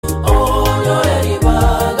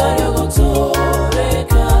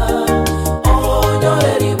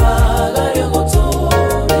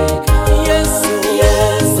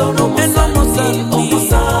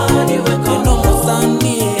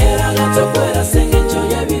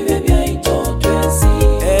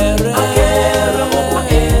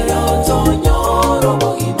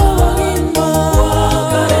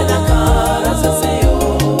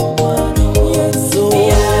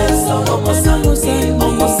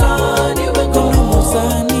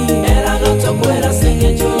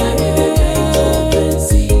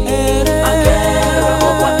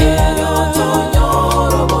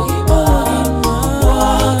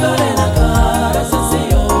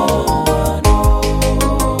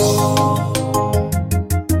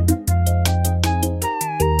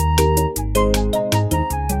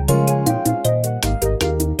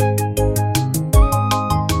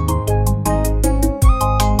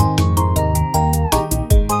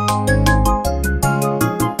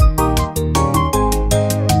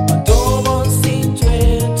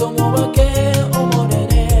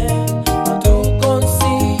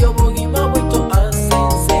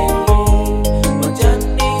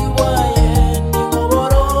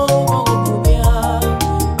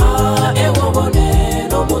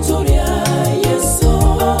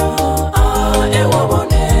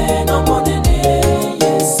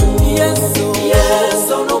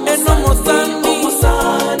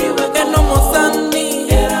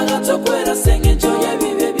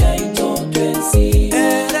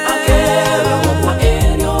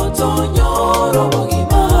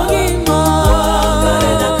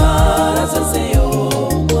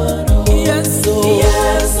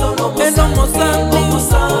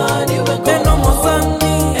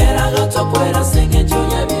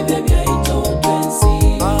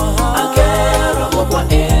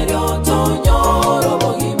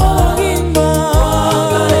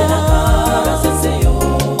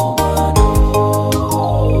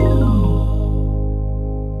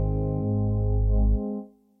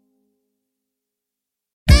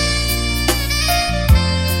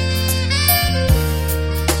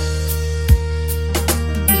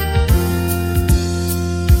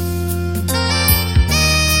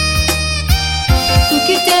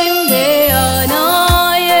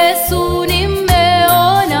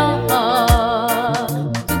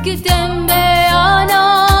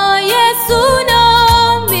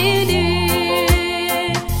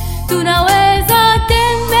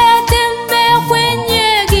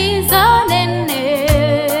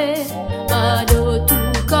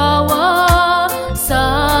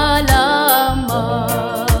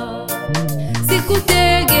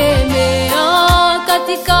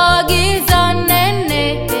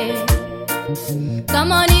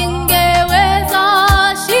Kama ningeweza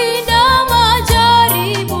shinda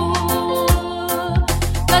majaribu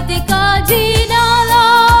katika jina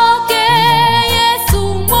lake Yesu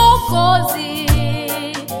Mwokozi,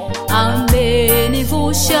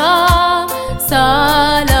 amenivusha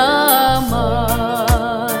salama.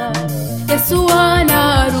 Yesu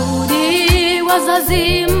anarudi,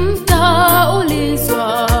 wazazi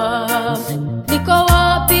mtaulizwa, liko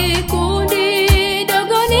wapi kundi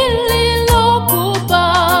dogo nililokupa?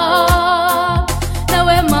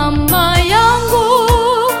 Nawe mama yangu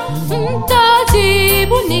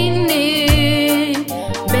mtajibu nini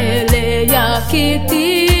mbele ya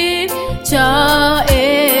kiti cha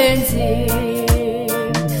enzi?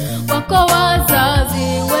 Wako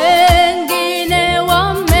wazazi wengine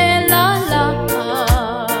wamelala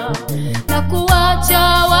na kuacha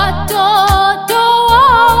watoto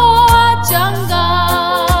wao wachanga.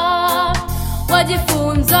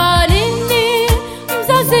 Wajifunza nini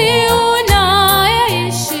mzazi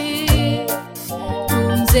unayeishi?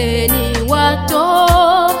 Tunzeni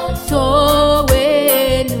watoto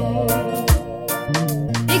wenu.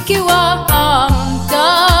 Ikiwa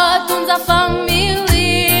hamtatunza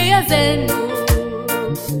familia zenu,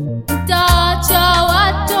 mtaacha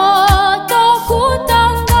watoto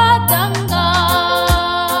kutangatanga.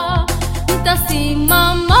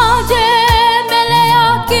 Mtasimamaje mbele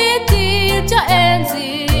ya kiti cha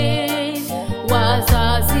enzi?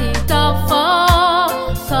 Wazazi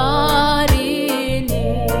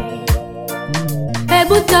tafakarini.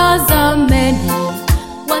 Hebu tazameni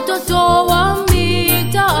watoto wa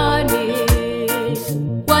mitaani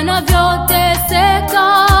wanavyoteseka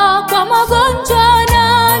kwa magonjwa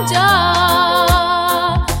na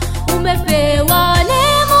njaa. Umepewa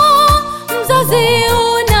neema mzazi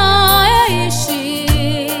unayeishi,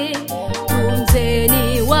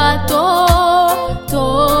 tunzeni watoto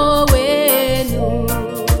wenu.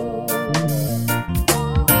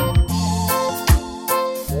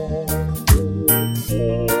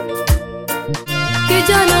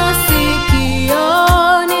 Kijana sikia,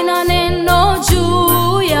 nina neno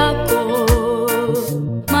juu yako,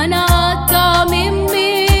 maana hata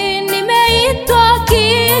mimi nimeitwa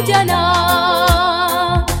kijana.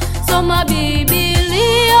 Soma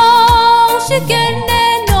Biblia, ushike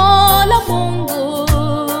neno la Mungu,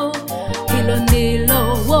 hilo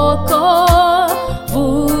ndilo wokovu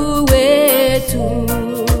wetu.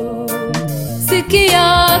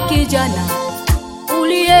 Sikia kijana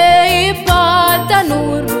uliyeipata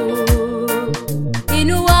nuru,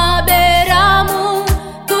 inua beramu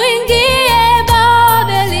tuingie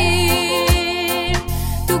Babeli,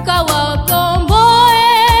 tukawakomboe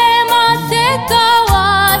mateka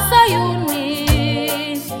wa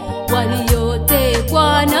Sayuni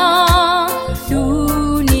waliotekwa na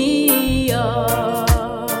dunia.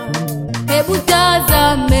 Hebu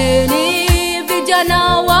tazameni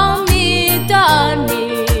vijana wa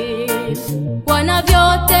mitaani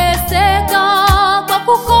wanavyoteseka kwa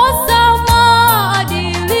kukosa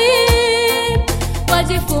maadili.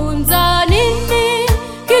 Wajifunza nini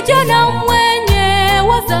kijana mwenye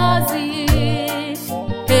wazazi?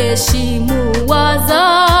 Heshimu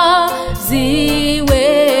wazazi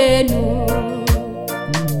wenu.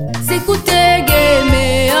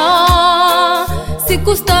 Sikutegemea,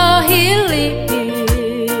 sikustahili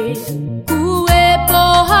kuwepo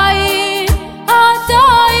hai hata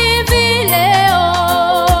hivi leo.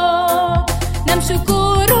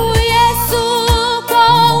 Namshukuru Yesu kwa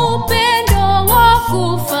upendo wa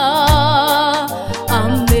kufa,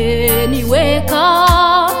 ameniweka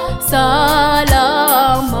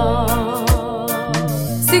salama.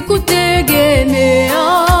 Sikutegemea,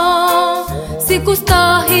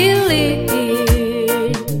 sikustahili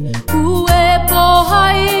kuwepo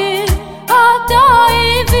hai hata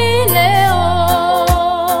hivi leo.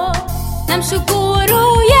 Namshukuru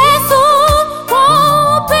Yesu kwa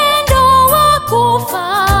upendo wa kufa,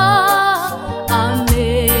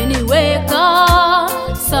 ameniweka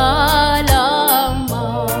salama.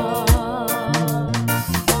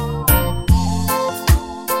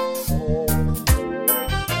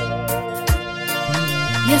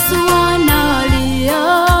 Yesu analia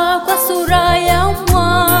kwa sura ya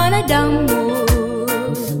mwanadamu,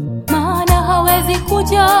 maana hawezi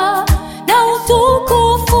kuja na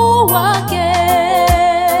utukufu wake.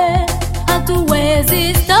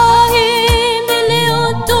 Hatuwezi stahimili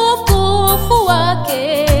utukufu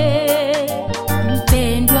wake.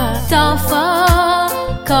 Mpendwa, tafakari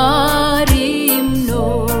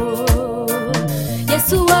mno.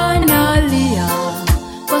 Yesu analia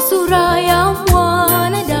kwa sura ya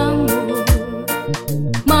mwanadamu,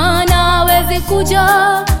 maana hawezi kuja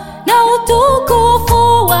na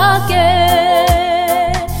utukufu wake.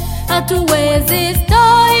 hatuwezi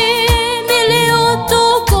stahimili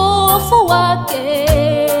utukufu wake.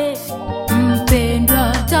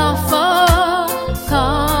 Mpendwa, tafakari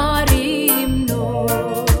mno.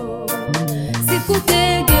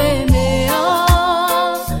 Sikutegemea,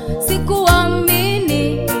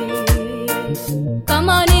 sikuamini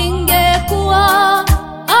kama ningekuwa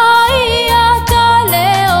hai hata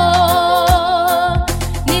leo.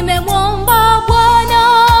 Nimemwomba Bwana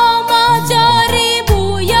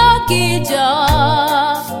majaribu yakija,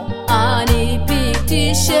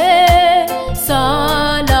 anipitishe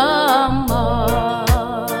salama.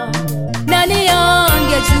 Nani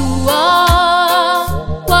angejua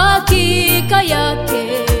kwa hakika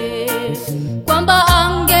yake kwamba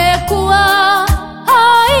angekuwa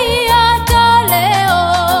hai hata leo.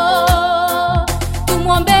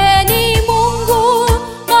 Tumwombeni Mungu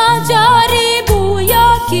majaribu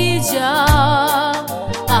yakija,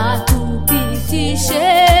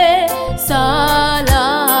 atupitishe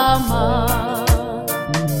salama.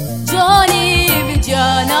 Njoni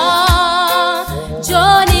vijana,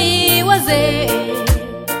 njoni wazee,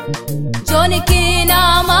 njoni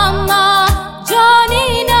kina mama,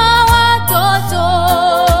 njoni na watoto.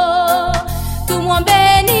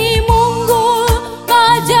 Tumwombeni Mungu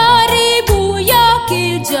majaribu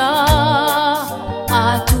yakija,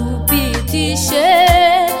 atupitishe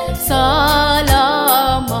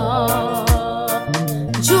salama.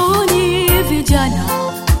 Njoni vijana,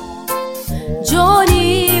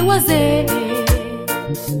 njoni wazee,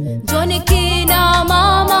 njoni kina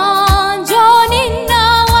mama,